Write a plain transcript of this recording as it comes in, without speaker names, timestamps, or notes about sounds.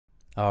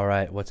All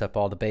right, what's up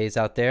all the bays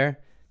out there?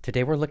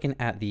 Today we're looking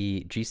at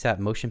the GSAP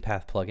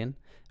MotionPath plugin,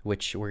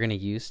 which we're going to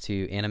use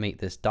to animate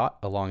this dot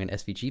along an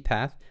SVG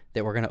path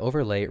that we're going to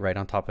overlay right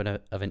on top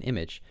of an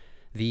image.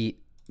 The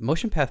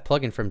MotionPath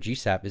plugin from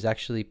GSAP is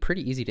actually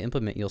pretty easy to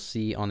implement. You'll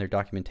see on their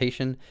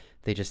documentation,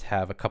 they just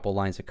have a couple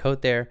lines of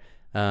code there.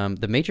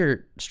 The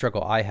major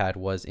struggle I had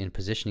was in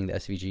positioning the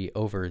SVG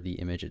over the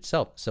image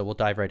itself. So we'll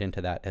dive right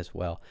into that as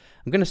well.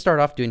 I'm going to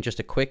start off doing just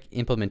a quick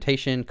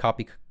implementation,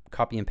 copy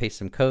and paste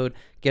some code,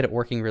 get it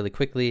working really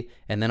quickly,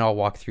 and then I'll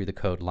walk through the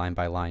code line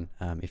by line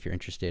if you're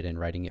interested in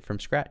writing it from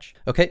scratch.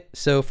 Okay,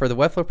 so for the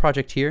Webflow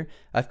project here,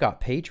 I've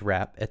got page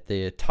wrap at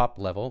the top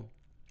level,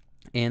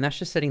 and that's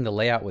just setting the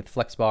layout with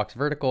flexbox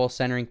vertical,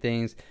 centering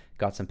things,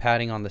 got some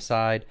padding on the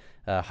side,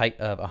 height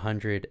of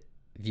 100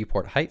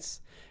 viewport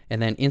heights.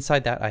 And then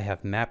inside that I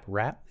have map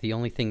wrap. The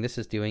only thing this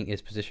is doing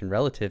is position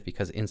relative,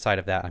 because inside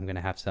of that I'm going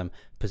to have some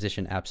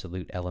position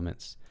absolute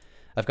elements.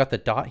 I've got the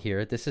dot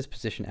here. This is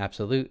position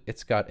absolute.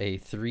 It's got a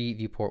 3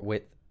 viewport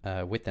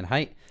width and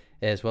height,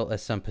 as well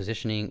as some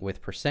positioning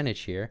with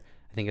percentage here.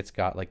 I think it's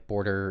got like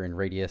border and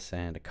radius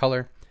and a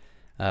color.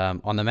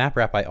 On the map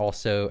wrap, I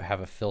also have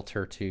a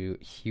filter to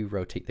hue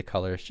rotate the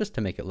colors just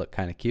to make it look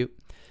kind of cute.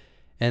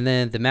 And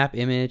then the map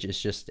image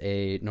is just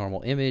a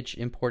normal image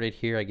imported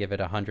here. I give it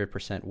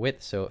 100%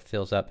 width so it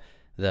fills up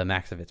the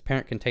max of its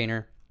parent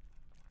container.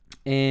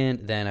 And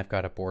then I've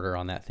got a border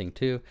on that thing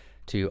too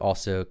to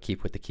also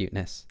keep with the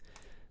cuteness.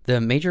 The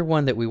major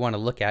one that we want to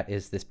look at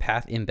is this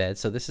path embed.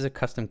 So this is a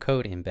custom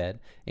code embed,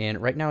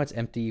 and right now it's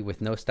empty with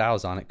no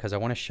styles on it because I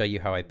want to show you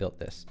how I built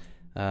this.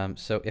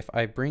 So if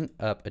I bring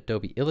up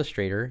Adobe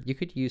Illustrator, you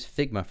could use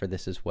Figma for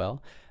this as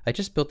well. I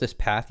just built this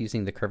path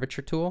using the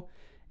curvature tool,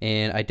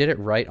 and I did it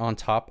right on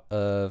top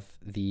of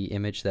the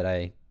image that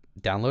I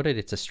downloaded.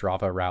 It's a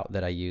Strava route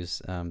that I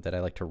use that I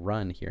like to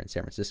run here in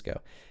San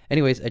Francisco.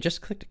 Anyways, I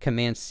just clicked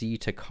Command C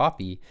to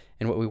copy,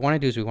 and what we want to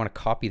do is we want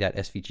to copy that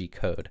SVG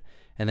code.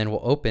 And then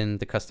we'll open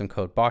the custom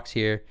code box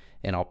here,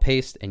 and I'll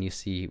paste, and you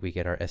see we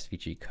get our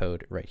SVG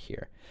code right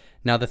here.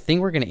 Now the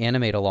thing we're going to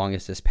animate along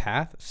is this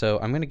path, so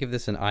I'm going to give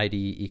this an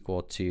ID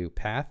equal to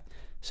path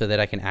so that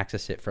I can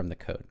access it from the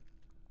code.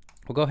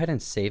 We'll go ahead and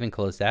save and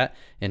close that,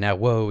 and now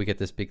whoa, we get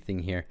this big thing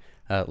here.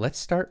 Let's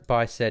start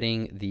by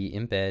setting the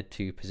embed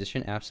to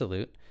position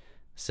absolute.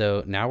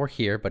 So now we're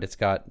here, but it's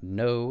got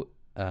no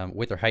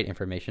width or height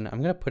information.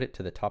 I'm going to put it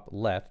to the top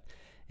left,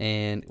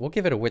 and we'll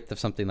give it a width of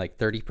something like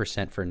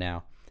 30% for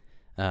now.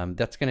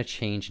 That's going to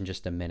change in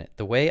just a minute.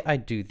 The way I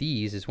do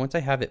these is once I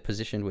have it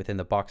positioned within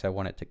the box I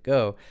want it to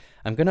go,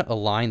 I'm going to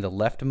align the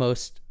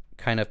leftmost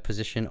kind of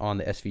position on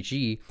the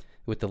SVG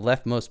with the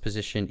leftmost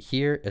position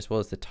here, as well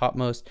as the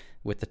topmost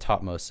with the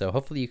topmost. So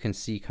hopefully you can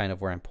see kind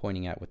of where I'm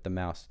pointing at with the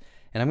mouse.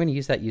 And I'm going to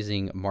use that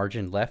using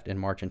margin left and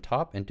margin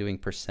top and doing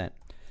percent.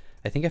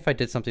 I think if I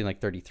did something like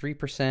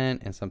 33%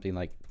 and something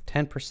like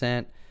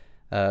 10%,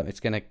 it's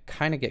going to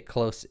kind of get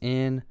close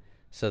in.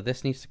 So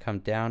this needs to come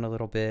down a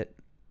little bit.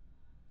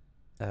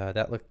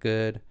 That looked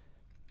good.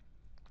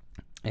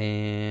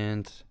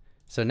 And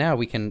so now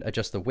we can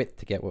adjust the width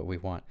to get what we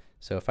want.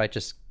 So if I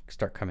just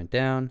start coming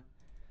down,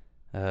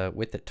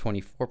 width at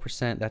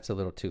 24%, that's a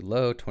little too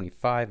low.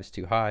 25 is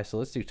too high. So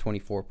let's do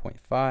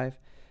 24.5.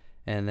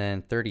 And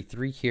then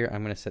 33 here,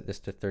 I'm going to set this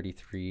to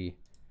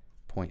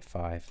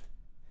 33.5.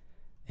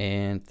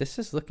 And this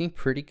is looking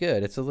pretty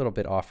good. It's a little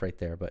bit off right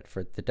there, but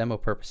for the demo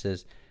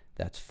purposes,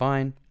 that's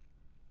fine.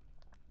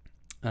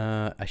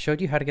 I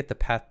showed you how to get the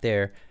path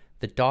there.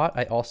 The dot,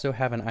 I also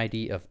have an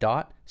ID of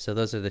dot. So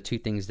those are the two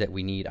things that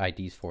we need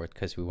IDs for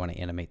because we want to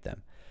animate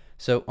them.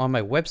 So on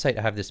my website,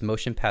 I have this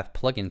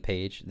MotionPathPlugin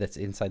page that's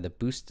inside the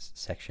Boost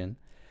section.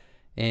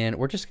 And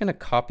we're just going to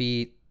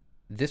copy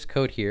this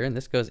code here, and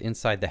this goes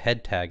inside the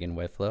head tag in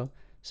Webflow.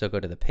 So go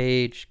to the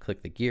page,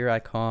 click the gear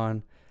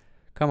icon,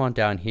 come on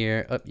down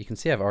here. Oh, you can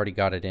see I've already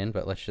got it in,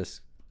 but let's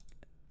just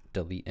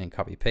delete and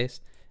copy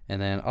paste.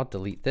 And then I'll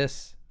delete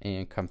this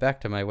and come back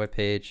to my web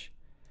page.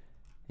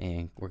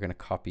 And we're going to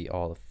copy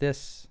all of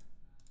this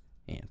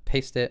and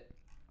paste it.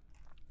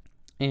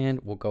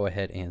 And we'll go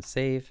ahead and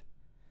save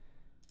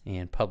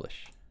and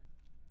publish.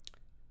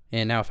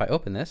 And now if I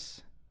open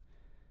this,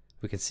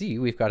 we can see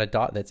we've got a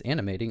dot that's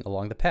animating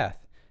along the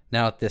path.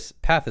 Now this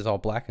path is all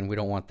black and we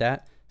don't want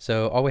that.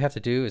 So all we have to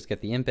do is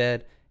get the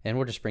embed, and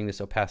we'll just bring this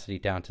opacity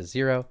down to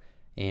 0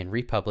 and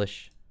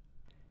republish.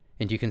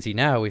 And you can see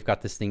now we've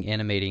got this thing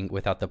animating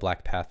without the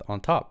black path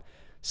on top.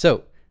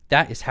 So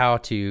that is how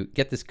to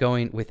get this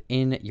going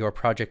within your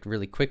project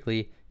really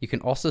quickly. You can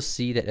also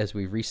see that as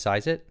we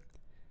resize it,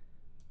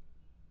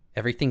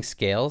 everything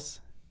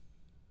scales.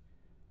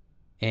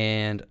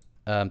 And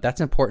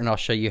that's important. I'll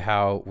show you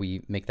how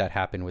we make that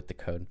happen with the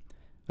code.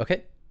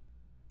 Okay,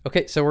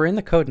 so we're in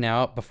the code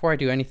now. Before I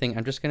do anything,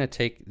 I'm just going to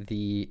take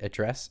the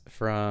address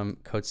from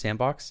Code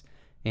Sandbox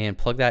and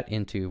plug that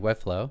into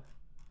Webflow.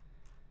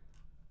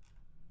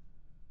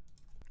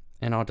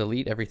 And I'll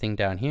delete everything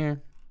down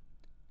here.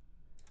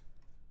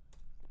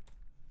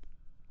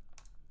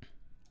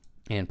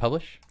 And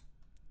publish.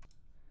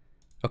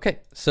 Okay,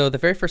 so the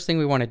very first thing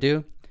we want to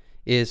do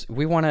is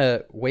we want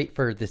to wait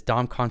for this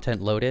DOM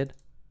content loaded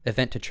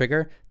event to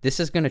trigger. This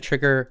is going to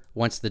trigger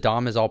once the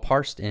DOM is all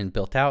parsed and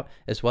built out,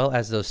 as well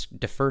as those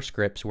defer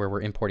scripts where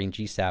we're importing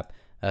GSAP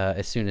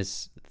as soon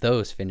as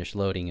those finish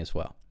loading as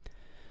well.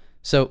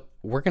 So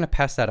we're going to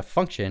pass that a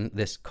function,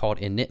 this called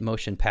init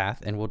motion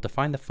path, and we'll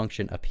define the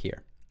function up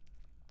here.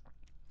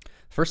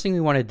 First thing we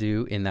want to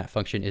do in that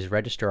function is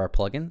register our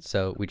plugin.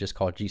 So we just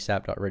call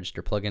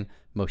gsap.registerPlugin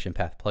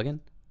MotionPathPlugin.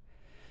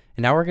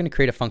 And now we're going to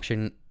create a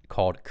function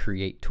called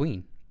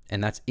createTween,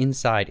 and that's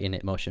inside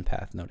init motion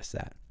path. Notice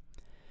that.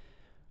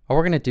 All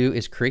we're going to do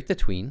is create the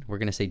tween. We're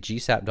going to say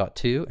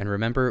gsap.to, and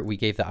remember we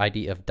gave the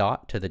ID of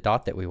dot to the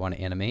dot that we want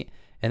to animate.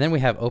 And then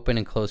we have open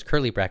and close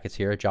curly brackets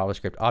here, a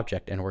JavaScript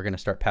object, and we're going to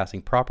start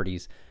passing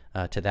properties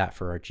to that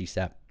for our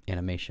GSAP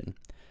animation.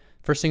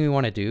 First thing we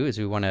want to do is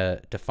we want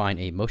to define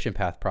a motion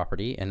path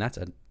property, and that's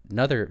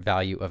another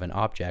value of an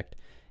object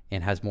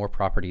and has more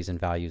properties and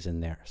values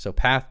in there. So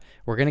path,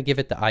 we're going to give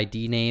it the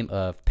ID name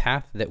of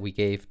path that we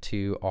gave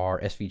to our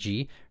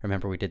SVG.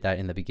 Remember we did that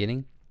in the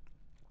beginning.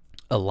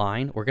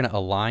 Align, we're going to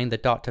align the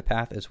dot to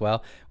path as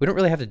well. We don't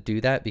really have to do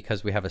that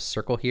because we have a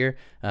circle here,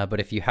 but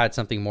if you had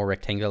something more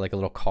rectangular like a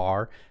little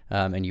car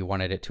and you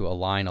wanted it to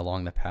align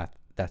along the path,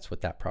 that's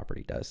what that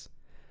property does.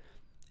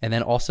 And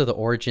then also the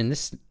origin,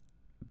 this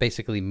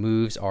basically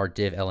moves our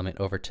div element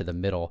over to the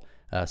middle,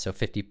 so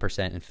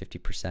 50% and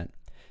 50%.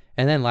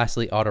 And then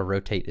lastly, auto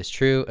rotate is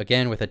true.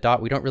 Again, with a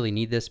dot, we don't really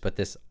need this, but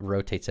this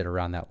rotates it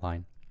around that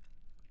line.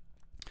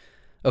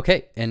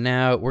 Okay, and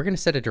now we're going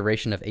to set a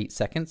duration of 8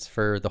 seconds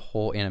for the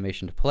whole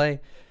animation to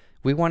play.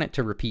 We want it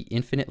to repeat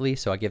infinitely,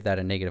 so I give that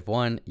a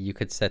 -1. You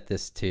could set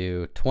this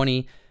to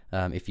 20.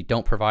 If you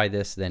don't provide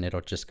this, then it'll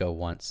just go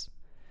once.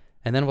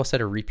 And then we'll set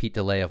a repeat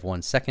delay of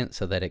 1 second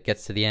so that it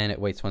gets to the end, it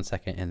waits 1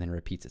 second, and then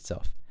repeats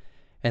itself.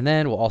 And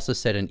then we'll also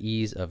set an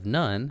ease of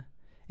none.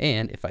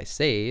 And if I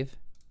save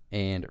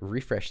and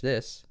refresh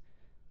this,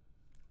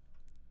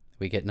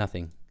 we get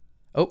nothing.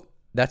 Oh,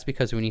 that's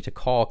because we need to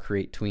call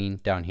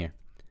createTween down here.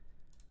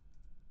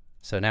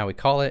 So now we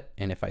call it,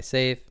 and if I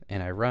save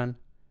and I run,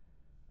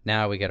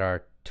 now we get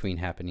our tween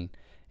happening.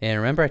 And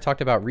remember I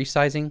talked about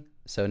resizing?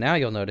 So now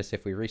you'll notice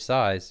if we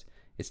resize,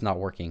 it's not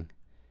working,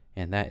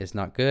 and that is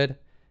not good.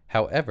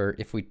 However,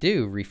 if we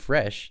do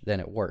refresh, then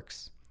it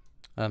works.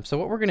 So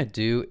what we're going to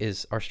do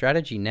is our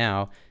strategy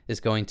now is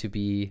going to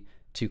be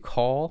to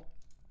call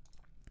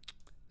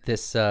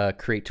this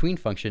createTween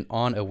function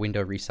on a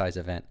window resize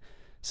event.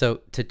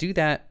 So to do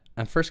that,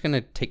 I'm first going to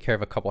take care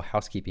of a couple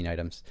housekeeping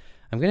items.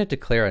 I'm going to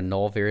declare a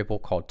null variable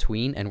called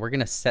tween, and we're going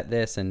to set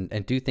this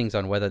and do things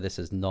on whether this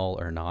is null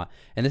or not.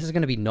 And this is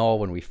going to be null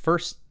when we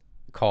first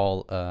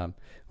call our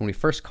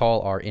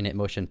init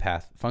motion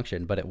path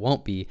function, but it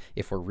won't be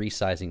if we're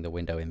resizing the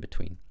window in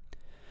between.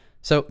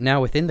 So now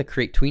within the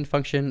createTween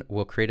function,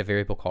 we'll create a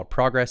variable called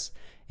progress.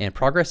 And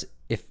progress,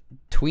 if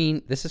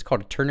tween, this is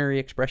called a ternary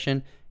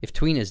expression. If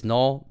tween is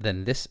null,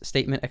 then this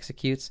statement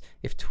executes.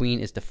 If tween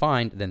is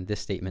defined, then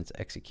this statement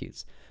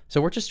executes. So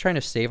we're just trying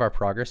to save our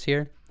progress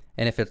here.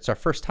 And if it's our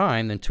first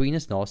time, then tween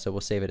is null, so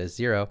we'll save it as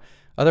 0.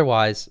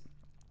 Otherwise,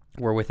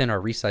 we're within our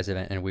resize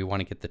event and we want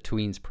to get the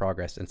tween's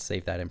progress and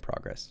save that in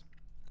progress.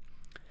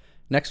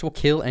 Next, we'll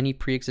kill any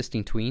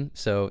pre-existing tween.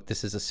 So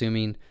this is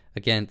assuming,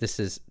 again, this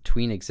is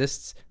tween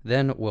exists.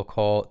 Then we'll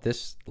call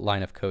this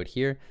line of code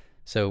here.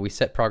 So we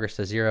set progress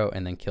to 0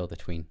 and then kill the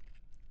tween.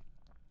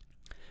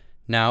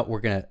 Now we're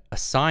going to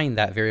assign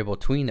that variable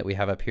tween that we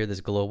have up here, this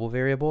global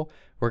variable.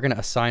 We're going to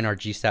assign our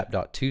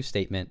gsap.to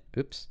statement,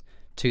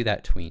 to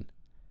that tween.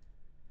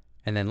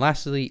 And then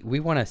lastly, we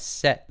want to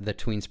set the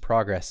tween's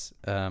progress.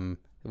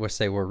 We'll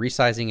say we're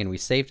resizing and we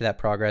saved that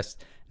progress.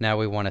 Now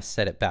we want to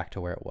set it back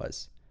to where it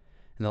was.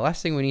 And the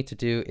last thing we need to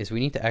do is we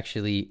need to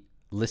actually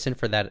listen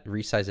for that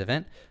resize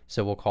event.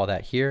 So we'll call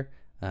that here.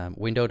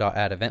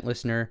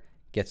 Window.addEventListener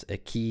gets a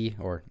key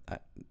or a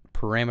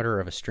parameter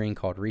of a string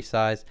called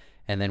resize,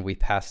 and then we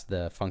pass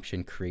the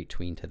function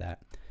createTween to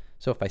that.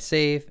 So if I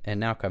save and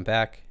now come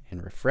back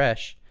and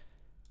refresh,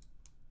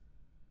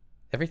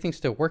 everything's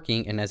still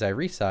working, and as I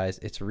resize,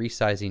 it's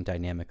resizing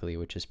dynamically,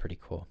 which is pretty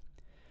cool.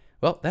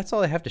 Well, that's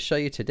all I have to show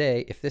you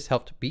today. If this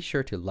helped, be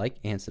sure to like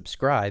and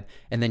subscribe,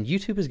 and then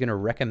YouTube is going to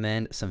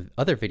recommend some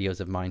other videos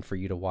of mine for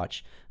you to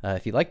watch.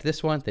 If you liked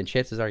this one, then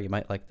chances are you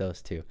might like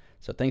those too.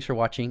 So thanks for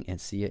watching,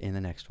 and see you in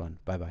the next one.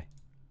 Bye-bye.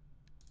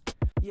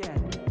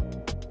 Yeah.